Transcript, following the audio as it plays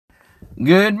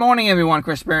Good morning, everyone.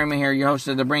 Chris Berryman here, your host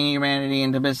of the Bringing Humanity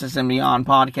into Business and Beyond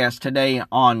podcast. Today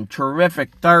on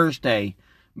terrific Thursday,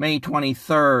 May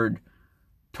 23rd,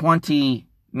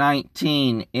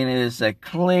 2019. It is a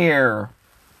clear,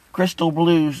 crystal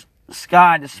blue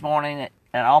sky this morning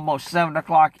at almost 7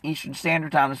 o'clock Eastern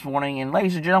Standard Time this morning. And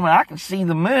ladies and gentlemen, I can see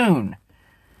the moon.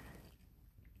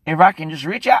 If I can just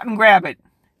reach out and grab it.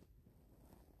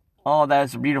 Oh, that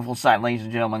is a beautiful sight, ladies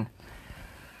and gentlemen.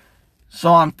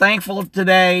 So I'm thankful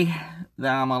today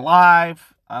that I'm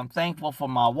alive. I'm thankful for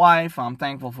my wife. I'm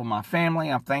thankful for my family.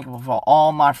 I'm thankful for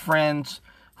all my friends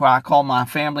who I call my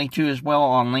family too as well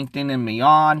on LinkedIn and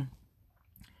beyond.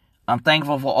 I'm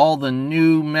thankful for all the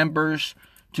new members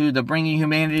to the Bringing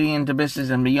Humanity into Business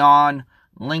and Beyond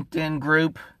LinkedIn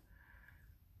group.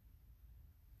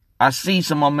 I see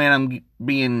some momentum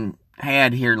being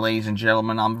had here, ladies and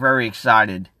gentlemen. I'm very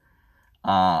excited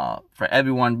for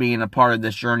everyone being a part of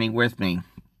this journey with me.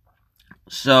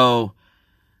 So,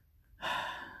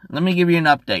 let me give you an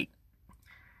update.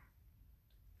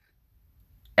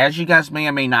 As you guys may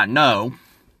or may not know,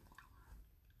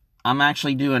 I'm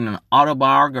actually doing an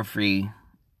autobiography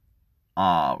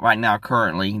right now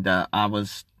currently that I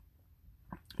was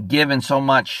given so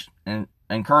much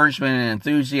encouragement and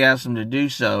enthusiasm to do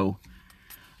so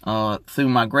through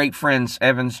my great friends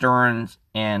Evans Durans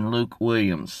and Luke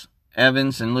Williams.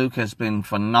 Evans and Luke has been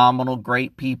phenomenal,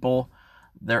 great people.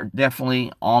 They're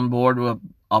definitely on board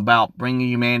about bringing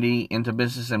humanity into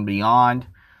business and beyond.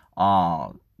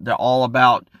 They're all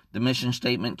about the mission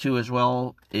statement too as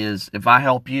well, is if I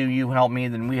help you, you help me,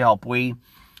 then we help we.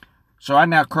 So right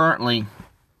now currently,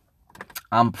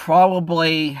 I'm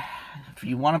probably, if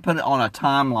you want to put it on a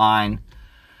timeline,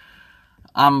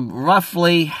 I'm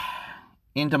roughly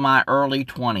into my early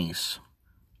 20s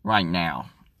right now.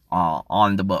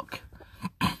 On the book.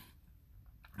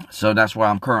 So that's where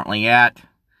I'm currently at.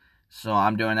 So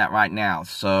I'm doing that right now.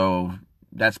 So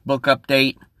that's book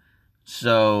update.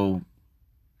 So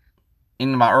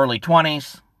in my early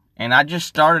 20s. And I just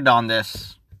started on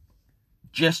this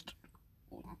just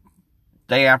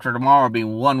day after tomorrow will be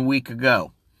 1 week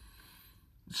ago.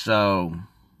 So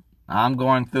I'm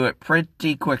going through it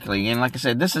pretty quickly. And like I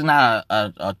said, this is not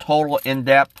a total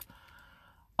in-depth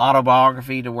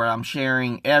autobiography to where I'm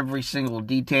sharing every single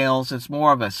details. It's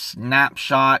more of a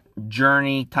snapshot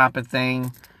journey type of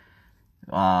thing.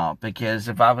 Because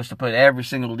if I was to put every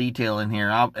single detail in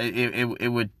here,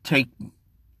 it would take,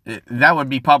 that would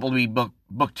be probably book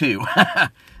 2.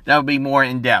 That would be more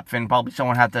in depth, and probably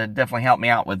someone have to definitely help me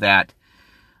out with that.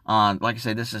 Like I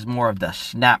said, this is more of the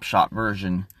snapshot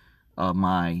version of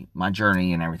my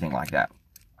journey and everything like that.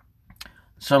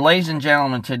 So, ladies and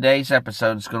gentlemen, today's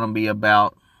episode is going to be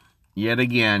about, yet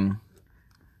again,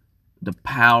 the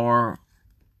power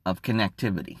of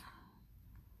connectivity.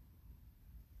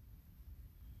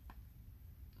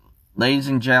 Ladies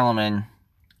and gentlemen,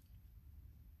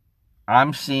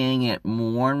 I'm seeing it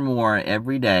more and more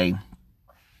every day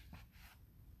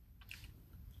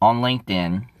on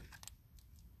LinkedIn.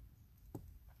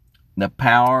 The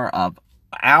power of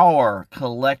our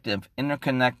collective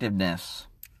interconnectedness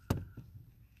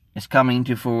is coming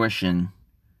to fruition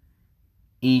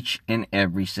each and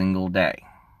every single day.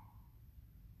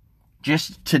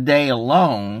 Just today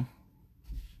alone,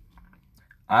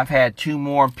 I've had 2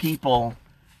 more people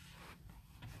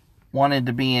wanted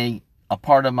to be a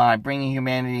part of my Bringing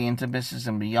Humanity into Business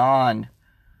and Beyond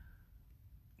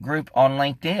group on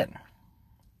LinkedIn.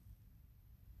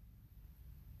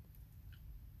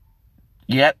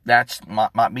 Yet, that's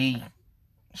might be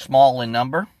small in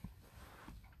number,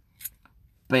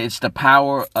 but it's the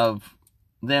power of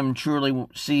them truly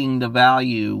seeing the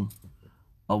value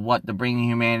of what the Bringing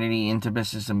Humanity into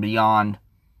Business and Beyond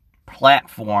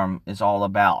platform is all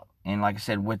about. And like I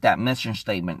said, with that mission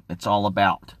statement, it's all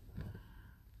about.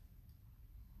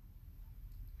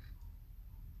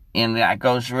 And that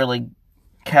goes really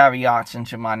caveats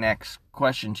into my next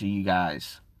question to you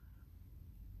guys.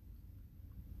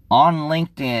 On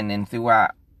LinkedIn and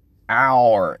throughout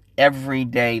our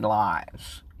everyday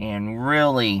lives, and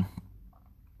really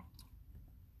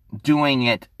doing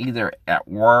it either at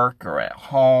work or at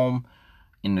home,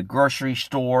 in the grocery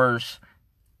stores,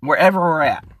 wherever we're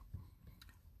at,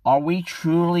 are we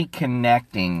truly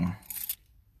connecting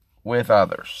with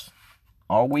others?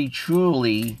 Are we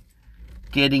truly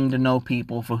getting to know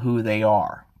people for who they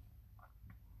are?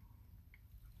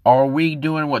 Are we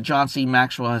doing what John C.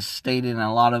 Maxwell has stated in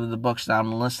a lot of the books that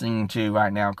I'm listening to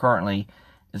right now currently?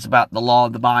 It's about the law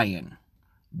of the buy-in.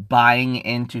 Buying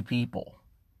into people.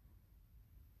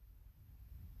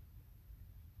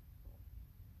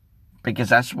 Because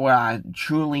that's where I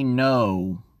truly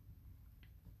know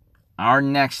our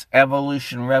next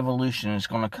revolution is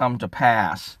going to come to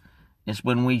pass is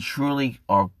when we truly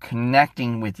are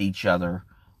connecting with each other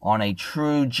on a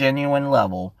true, genuine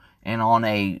level and on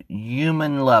a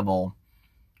human level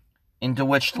into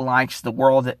which the likes the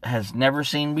world has never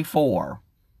seen before,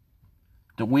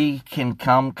 that we can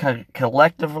come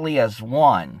collectively as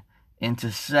one and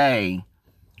to say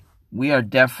we are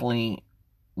definitely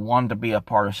one to be a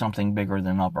part of something bigger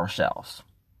than of ourselves.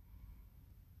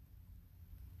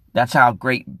 That's how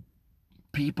great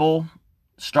people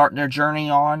start their journey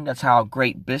on. That's how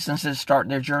great businesses start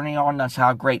their journey on. That's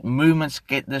how great movements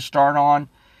get their start on.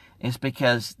 It's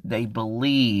because they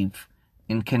believe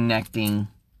in connecting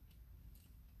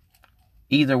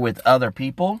either with other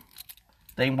people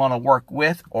they want to work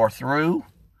with or through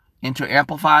and to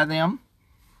amplify them.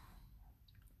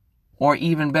 Or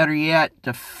even better yet,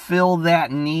 to fill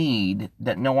that need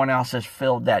that no one else has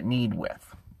filled that need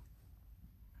with.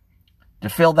 To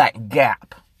fill that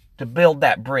gap. To build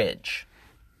that bridge.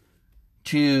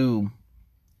 To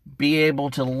be able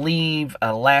to leave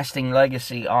a lasting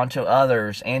legacy onto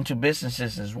others and to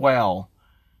businesses as well.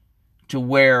 To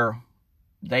where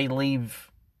they leave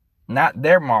not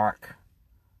their mark,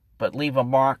 but leave a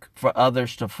mark for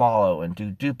others to follow and to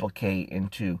duplicate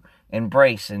and to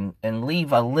embrace and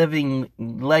leave a living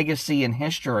legacy and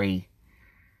history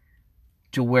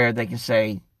to where they can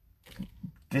say,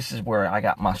 this is where I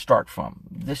got my start from.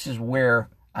 This is where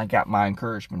I got my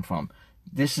encouragement from.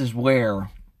 This is where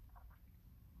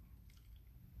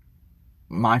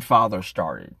my father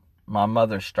started. My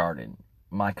mother started.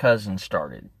 My cousin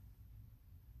started.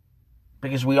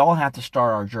 Because we all have to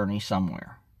start our journey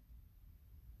somewhere.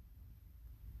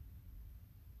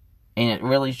 And it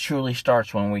really truly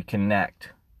starts when we connect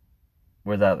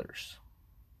with others.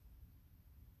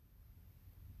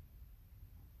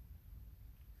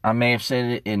 I may have said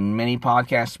it in many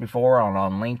podcasts before,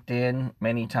 on LinkedIn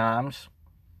many times.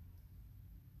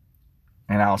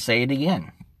 And I'll say it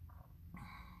again.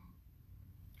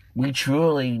 We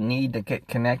truly need to get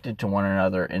connected to one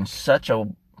another in such a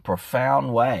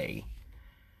profound way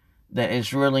that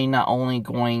is really not only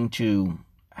going to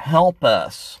help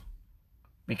us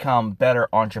become better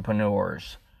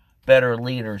entrepreneurs, better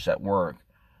leaders at work,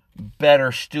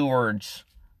 better stewards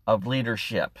of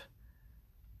leadership,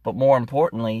 but more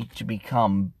importantly, to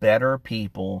become better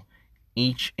people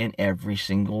each and every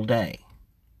single day.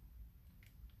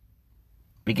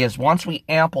 Because once we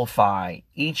amplify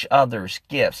each other's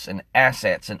gifts and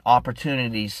assets and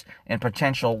opportunities and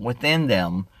potential within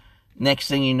them, next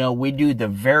thing you know, we do the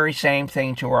very same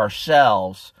thing to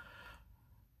ourselves.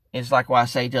 It's like what I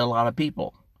say to a lot of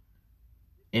people.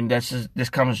 And this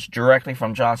comes directly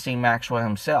from John C. Maxwell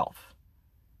himself.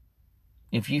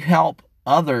 If you help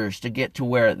others to get to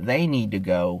where they need to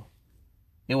go,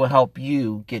 it will help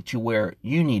you get to where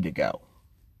you need to go.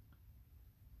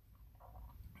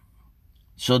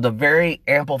 So the very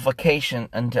amplification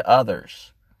unto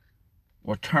others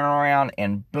will turn around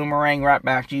and boomerang right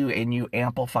back to you, and you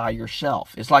amplify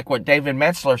yourself. It's like what David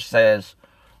Metzler says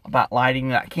about lighting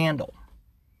that candle.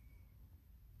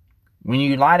 When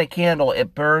you light a candle,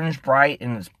 it burns bright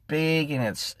and it's big and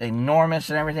it's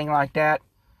enormous and everything like that.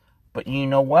 But you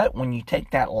know what? When you take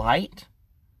that light,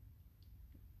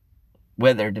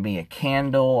 whether it be a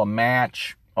candle, a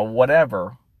match, or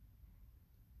whatever,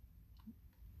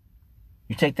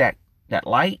 you take that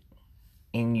light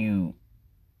and you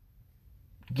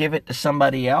give it to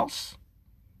somebody else.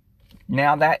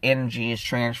 Now that energy is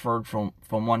transferred from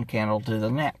one candle to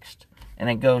the next. And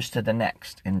it goes to the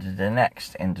next, and to the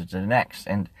next, and to the next.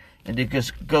 And it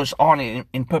just goes on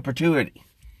in perpetuity.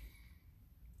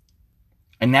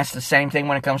 And that's the same thing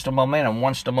when it comes to momentum.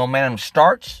 Once the momentum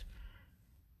starts,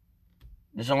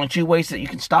 there's only two ways that you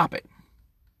can stop it.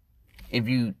 If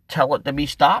you tell it to be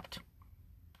stopped,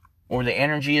 or the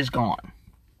energy is gone.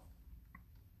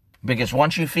 Because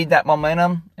once you feed that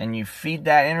momentum, and you feed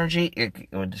that energy, it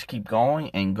will just keep going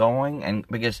and going. And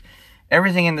because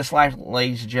everything in this life,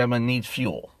 ladies and gentlemen, needs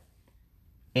fuel.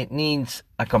 It needs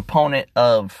a component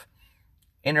of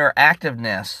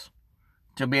interactiveness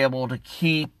to be able to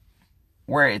keep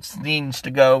where it needs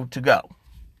to go.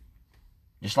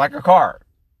 Just like a car.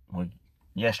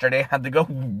 Yesterday I had to go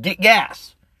get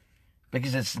gas.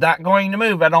 Because it's not going to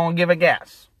move if I don't give it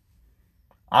gas.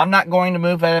 I'm not going to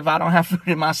move if I don't have food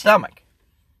in my stomach.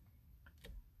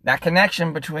 That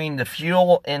connection between the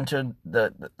fuel into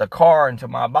the car, into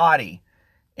my body,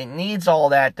 it needs all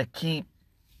that to keep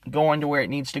going to where it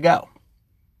needs to go.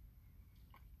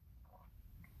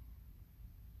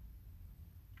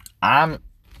 I'm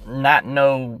not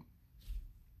no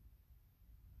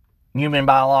human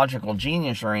biological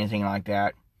genius or anything like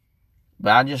that,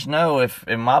 But I just know if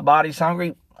my body's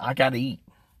hungry, I gotta eat.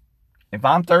 If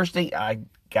I'm thirsty, I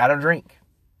gotta drink.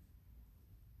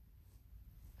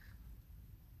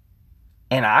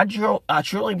 And I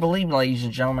truly believe, ladies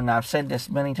and gentlemen, I've said this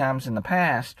many times in the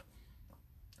past,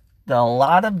 that a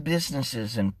lot of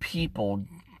businesses and people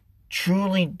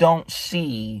truly don't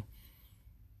see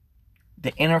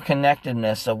the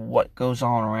interconnectedness of what goes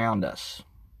on around us.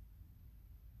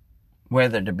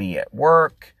 Whether it be at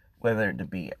work, whether it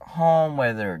be at home,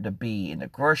 whether it be in the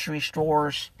grocery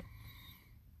stores,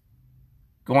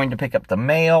 going to pick up the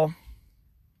mail.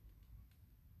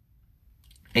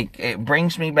 It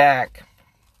brings me back,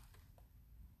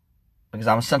 because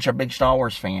I'm such a big Star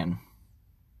Wars fan,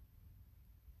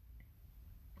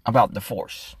 about the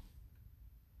Force.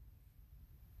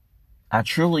 I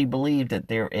truly believe that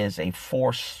there is a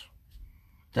force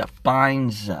that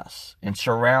binds us and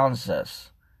surrounds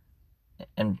us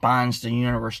and binds the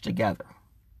universe together.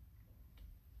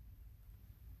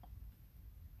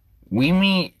 We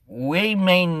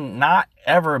may not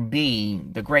ever be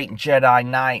the great Jedi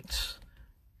Knights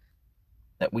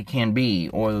that we can be,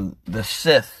 or the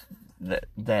Sith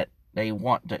that they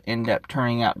want to end up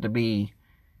turning out to be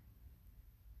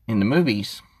in the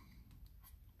movies.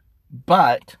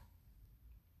 But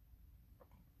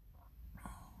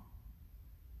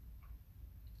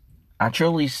I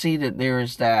truly see that there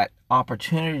is that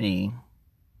opportunity,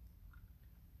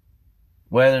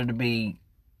 whether to be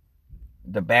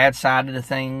the bad side of the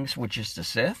things, which is the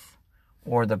Sith,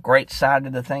 or the great side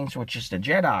of the things, which is the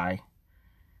Jedi,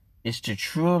 is to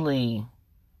truly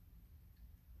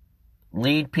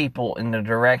lead people in the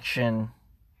direction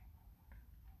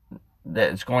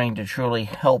that is going to truly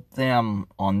help them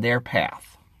on their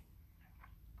path.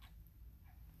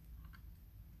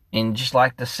 And just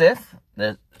like the Sith,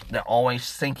 they're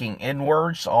always thinking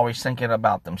inwards, always thinking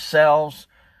about themselves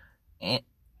and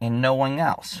no one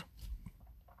else.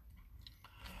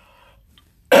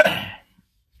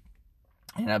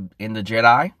 In the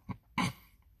Jedi,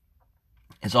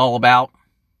 it's all about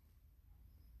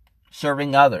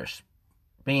serving others,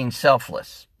 being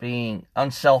selfless, being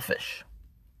unselfish,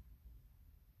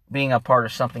 being a part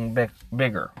of something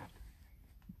bigger.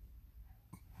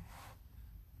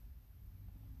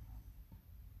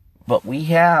 But we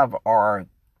have our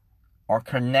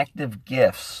connective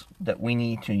gifts that we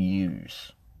need to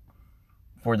use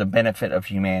for the benefit of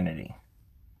humanity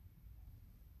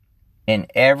in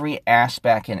every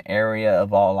aspect and area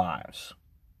of our lives.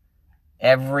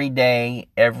 Every day,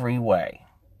 every way,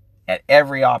 at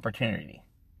every opportunity.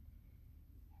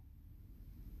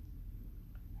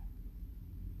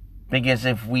 Because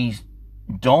if we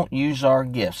don't use our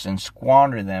gifts and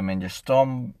squander them and just throw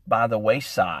them by the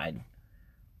wayside,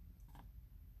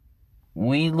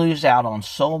 we lose out on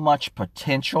so much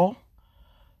potential,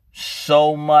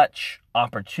 so much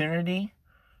opportunity,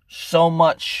 so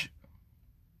much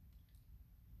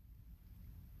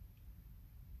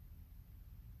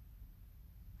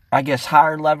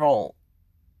higher level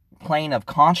plane of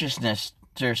consciousness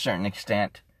to a certain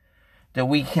extent, that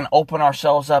we can open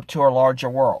ourselves up to a larger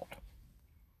world.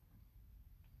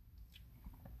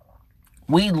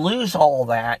 We lose all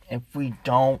that if we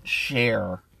don't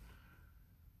share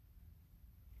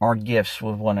our gifts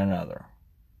with one another.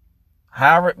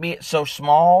 However it be it so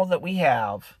small that we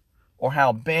have, or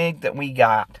how big that we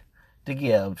got to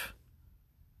give,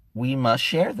 we must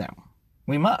share them.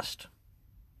 We must.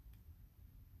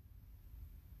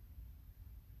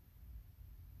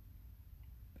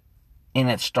 And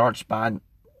it starts by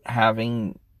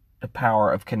having the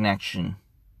power of connection.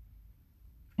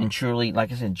 And truly,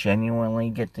 like I said, genuinely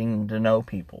getting to know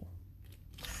people.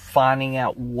 Finding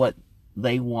out what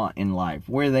they want in life.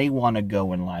 Where they want to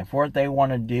go in life. What they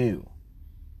want to do.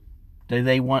 Do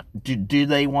they want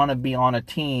to be on a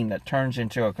team that turns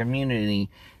into a community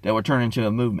that will turn into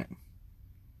a movement?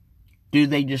 Do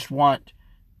they just want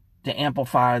to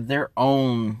amplify their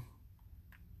own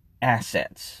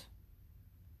assets?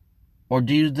 Or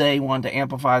do they want to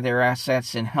amplify their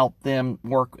assets and help them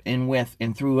work in with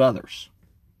and through others?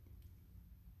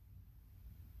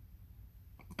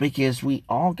 Because we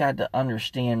all got to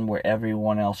understand where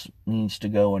everyone else needs to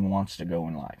go and wants to go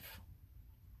in life.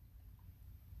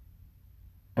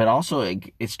 But also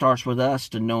it starts with us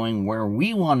to knowing where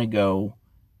we want to go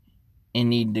and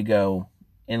need to go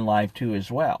in life too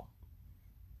as well.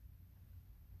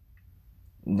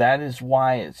 That is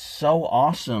why it's so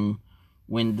awesome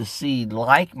when to see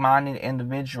like-minded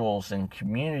individuals and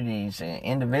communities and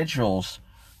individuals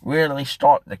really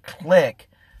start to click,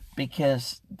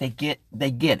 because they get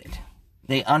it.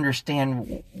 They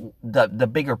understand the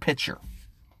bigger picture.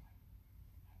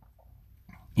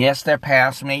 Yes, their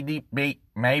paths may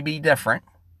be different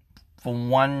from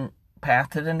one path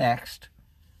to the next,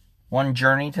 one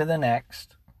journey to the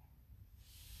next,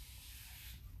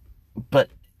 but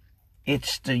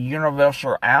it's the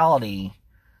universality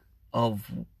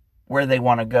of where they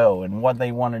want to go and what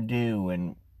they want to do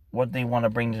and what they want to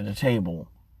bring to the table.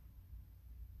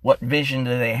 What vision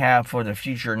do they have for the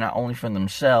future, not only for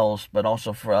themselves, but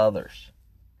also for others?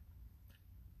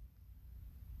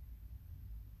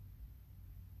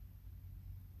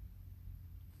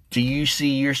 Do you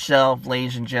see yourself,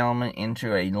 ladies and gentlemen,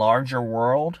 into a larger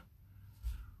world?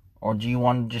 Or do you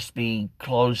want to just be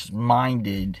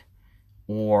closed-minded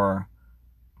or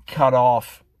cut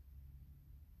off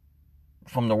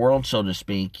from the world, so to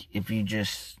speak, if you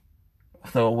just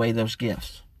throw away those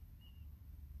gifts?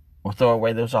 Or throw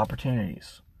away those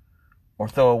opportunities? Or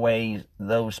throw away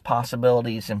those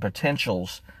possibilities and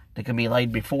potentials that can be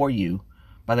laid before you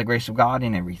by the grace of God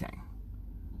and everything?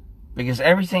 Because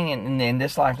everything in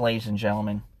this life, ladies and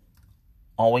gentlemen,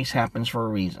 always happens for a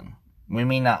reason. We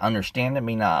may not understand it,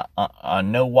 may not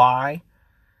know why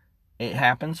it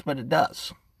happens, but it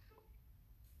does.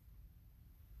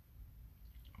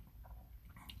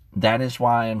 That is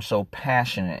why I'm so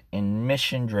passionate and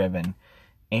mission-driven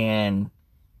and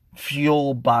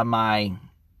fueled by my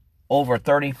over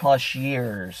 30 plus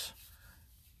years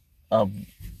of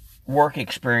work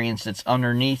experience that's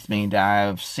underneath me, that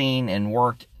I've seen and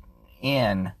worked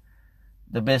in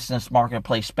the business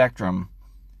marketplace spectrum,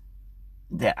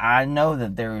 that I know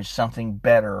that there is something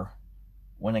better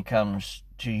when it comes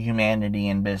to humanity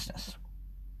and business.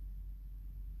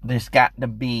 There's got to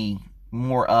be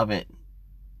more of it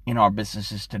in our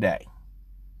businesses today.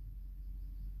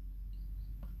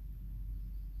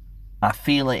 I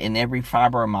feel it in every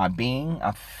fiber of my being.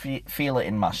 I feel it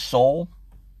in my soul.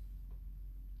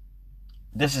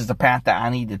 This is the path that I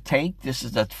need to take. This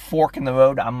is the fork in the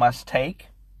road I must take.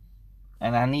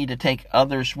 And I need to take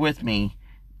others with me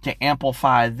to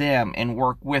amplify them and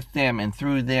work with them and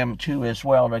through them too as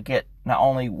well, to get not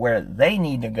only where they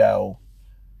need to go,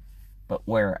 but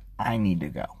where I need to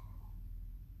go.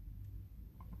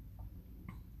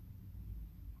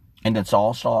 And it's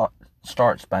all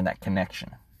starts by that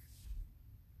connection.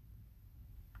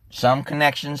 Some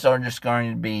connections are just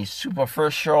going to be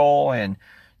superficial and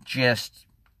just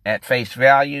at face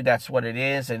value. That's what it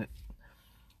is.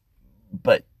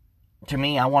 But to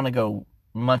me, I want to go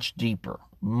much deeper,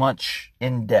 much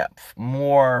in depth,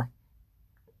 more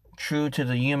true to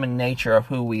the human nature of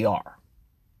who we are.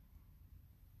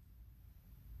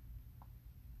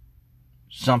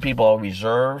 Some people are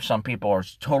reserved, some people are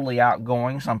totally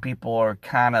outgoing, some people are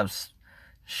kind of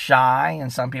shy,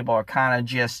 and some people are kind of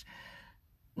just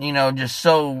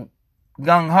so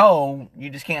gung-ho, you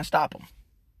just can't stop them.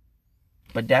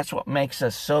 But that's what makes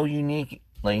us so unique,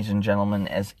 ladies and gentlemen,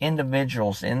 as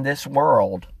individuals in this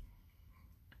world,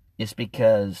 is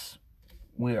because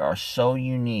we are so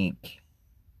unique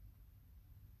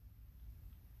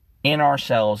in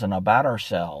ourselves and about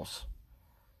ourselves.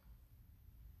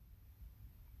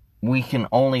 We can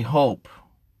only hope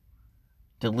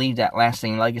to leave that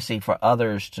lasting legacy for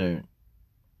others to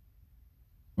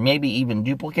maybe even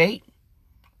duplicate,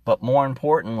 but more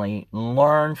importantly,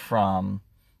 learn from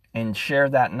and share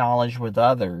that knowledge with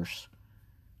others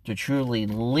to truly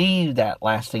leave that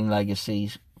lasting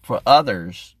legacy for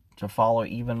others to follow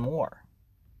even more.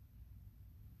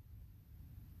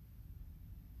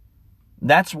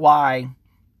 That's why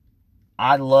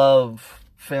I love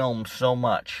film so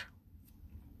much.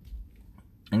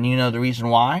 And you know the reason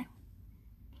why?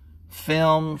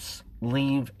 Films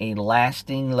leave a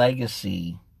lasting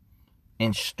legacy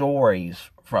and stories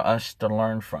for us to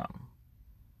learn from.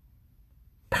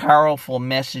 Powerful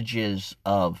messages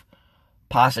of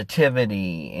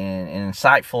positivity and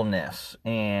insightfulness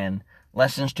and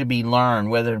lessons to be learned,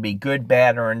 whether it be good,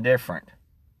 bad, or indifferent.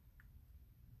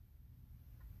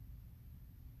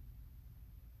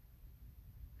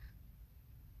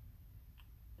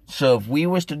 So if we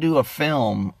was to do a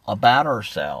film about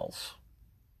ourselves,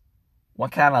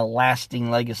 what kind of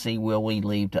lasting legacy will we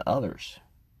leave to others?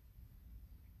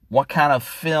 What kind of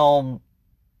film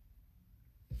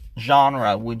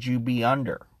genre would you be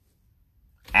under?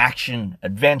 Action,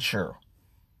 adventure,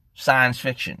 science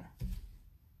fiction.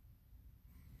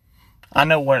 I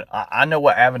know what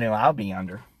avenue I'll be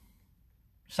under.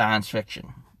 Science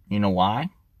fiction. You know why?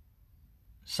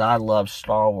 So I love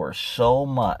Star Wars so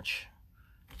much,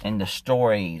 and the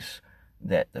stories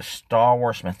that the Star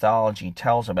Wars mythology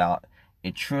tells about,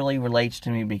 it truly relates to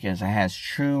me because it has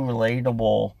true,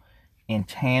 relatable,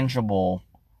 intangible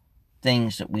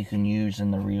things that we can use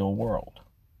in the real world.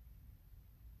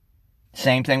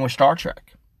 Same thing with Star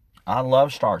Trek. I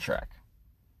love Star Trek.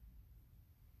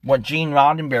 What Gene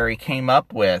Roddenberry came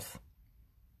up with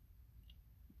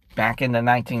back in the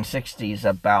 1960s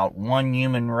about one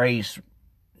human race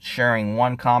sharing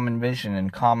one common vision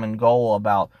and common goal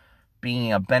about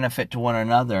being a benefit to one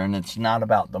another, and it's not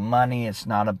about the money, it's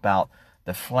not about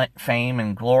the fame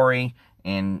and glory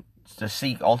and to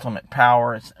seek ultimate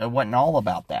power. It wasn't all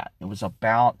about that. It was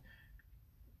about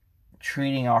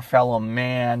treating our fellow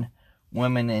man,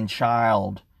 women, and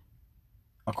child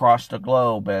across the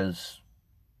globe as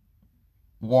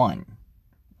one.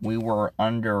 We were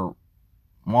under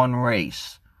one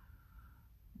race,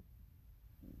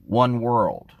 one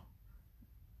world,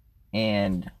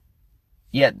 and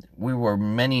yet we were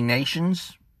many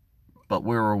nations, but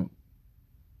we were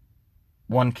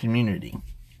one community.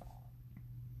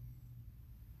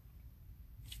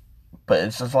 But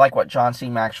it's just like what John C.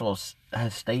 Maxwell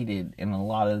has stated in a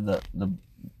lot of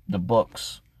the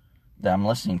books that I'm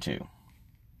listening to.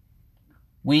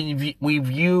 We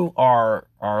view our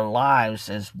lives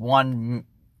as one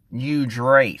huge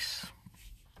race,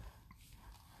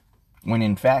 when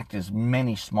in fact is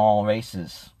many small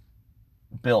races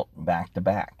built back to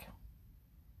back.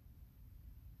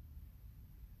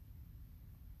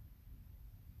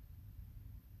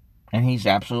 And he's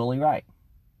absolutely right.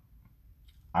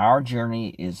 Our journey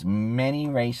is many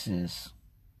races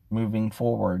moving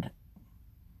forward,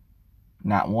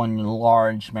 not one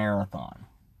large marathon.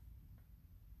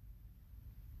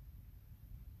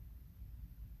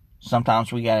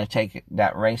 Sometimes we got to take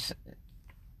that race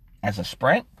as a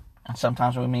sprint, and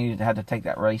sometimes we may have to take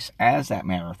that race as that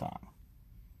marathon.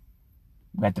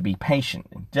 We have to be patient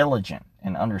and diligent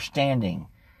and understanding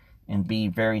and be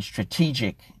very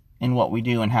strategic in what we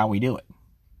do and how we do it.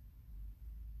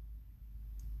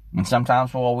 And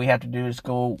sometimes what we have to do is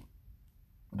go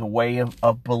the way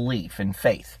of belief and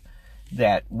faith,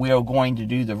 that we are going to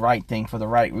do the right thing for the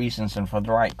right reasons and for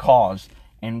the right cause,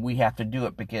 and we have to do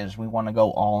it because we want to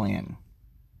go all in,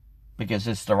 because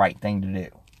it's the right thing to do.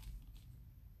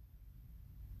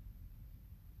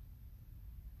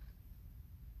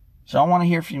 So I want to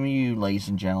hear from you, ladies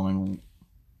and gentlemen.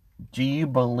 Do you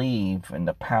believe in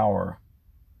the power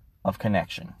of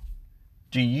connection?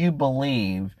 Do you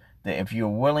believe that if you're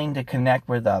willing to connect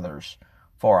with others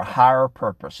for a higher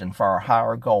purpose and for a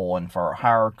higher goal and for a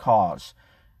higher cause,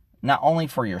 not only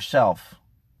for yourself,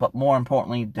 but more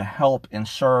importantly, to help and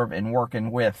serve and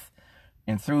working with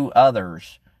and through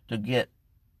others to get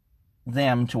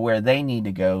them to where they need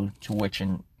to go, to which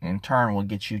in turn will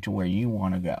get you to where you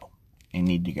want to go and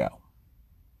need to go?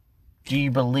 Do you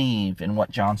believe in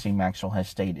what John C. Maxwell has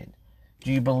stated?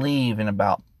 Do you believe in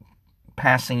about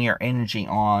passing your energy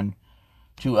on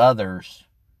to others,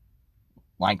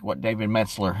 like what David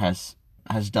Metzler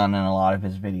has done in a lot of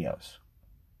his videos?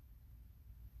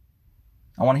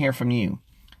 I want to hear from you.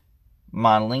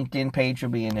 My LinkedIn page will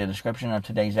be in the description of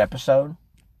today's episode.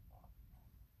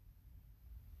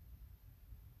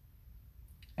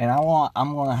 And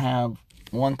I'm going to have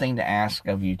one thing to ask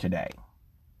of you today.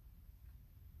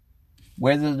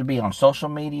 Whether it be on social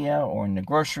media or in the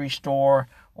grocery store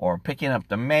or picking up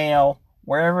the mail,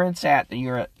 wherever it's at that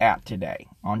you're at today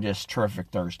on this terrific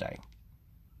Thursday,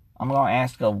 I'm going to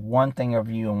ask of one thing of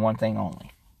you and one thing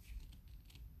only.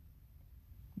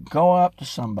 Go up to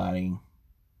somebody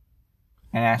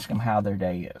and ask them how their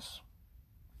day is.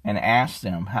 And ask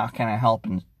them, how can I help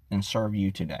and serve you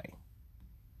today?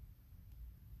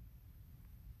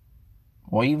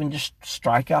 Or even just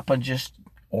strike up a just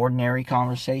ordinary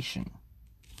conversation.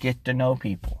 Get to know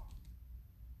people.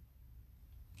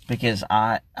 Because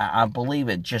I believe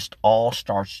it just all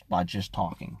starts by just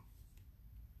talking.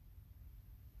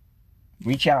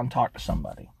 Reach out and talk to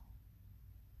somebody.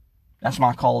 That's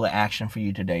my call to action for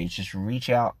you today. Is just reach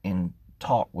out and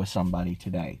talk with somebody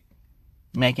today.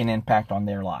 Make an impact on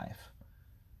their life.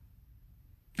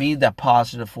 Be the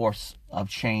positive force of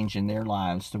change in their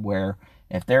lives, to where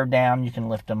if they're down, you can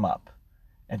lift them up.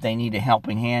 If they need a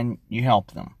helping hand, you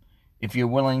help them. If you're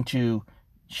willing to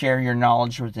share your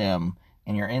knowledge with them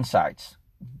and your insights,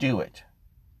 do it.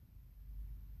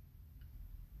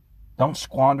 Don't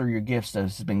squander your gifts that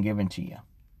has been given to you.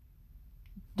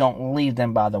 Don't leave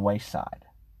them by the wayside.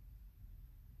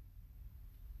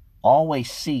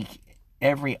 Always seek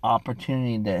every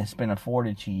opportunity that has been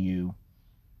afforded to you.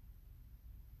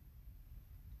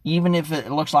 Even if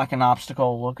it looks like an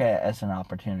obstacle, look at it as an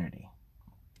opportunity.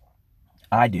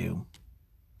 I do,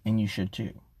 and you should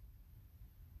too.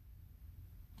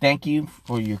 Thank you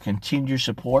for your continued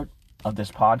support of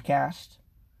this podcast.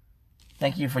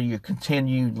 Thank you for your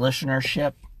continued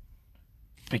listenership,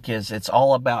 because it's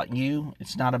all about you.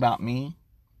 It's not about me.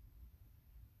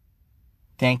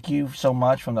 Thank you so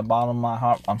much from the bottom of my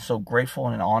heart. I'm so grateful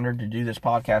and honored to do this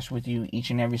podcast with you each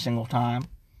and every single time.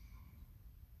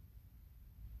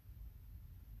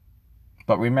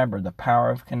 But remember, the power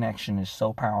of connection is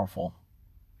so powerful.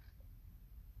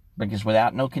 Because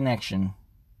without no connection,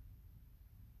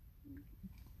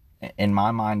 in my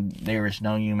mind, there is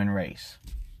no human race.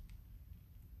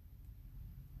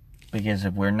 Because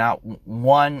if we're not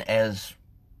one as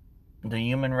the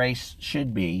human race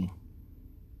should be,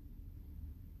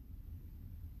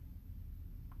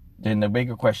 then the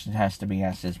bigger question has to be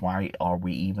asked is, why are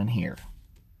we even here?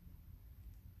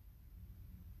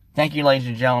 Thank you, ladies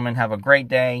and gentlemen. Have a great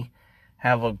day.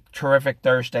 Have a terrific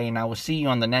Thursday, and I will see you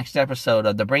on the next episode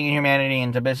of the Bringing Humanity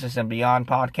into Business and Beyond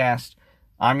podcast.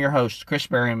 I'm your host, Chris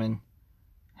Berryman.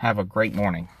 Have a great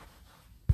morning.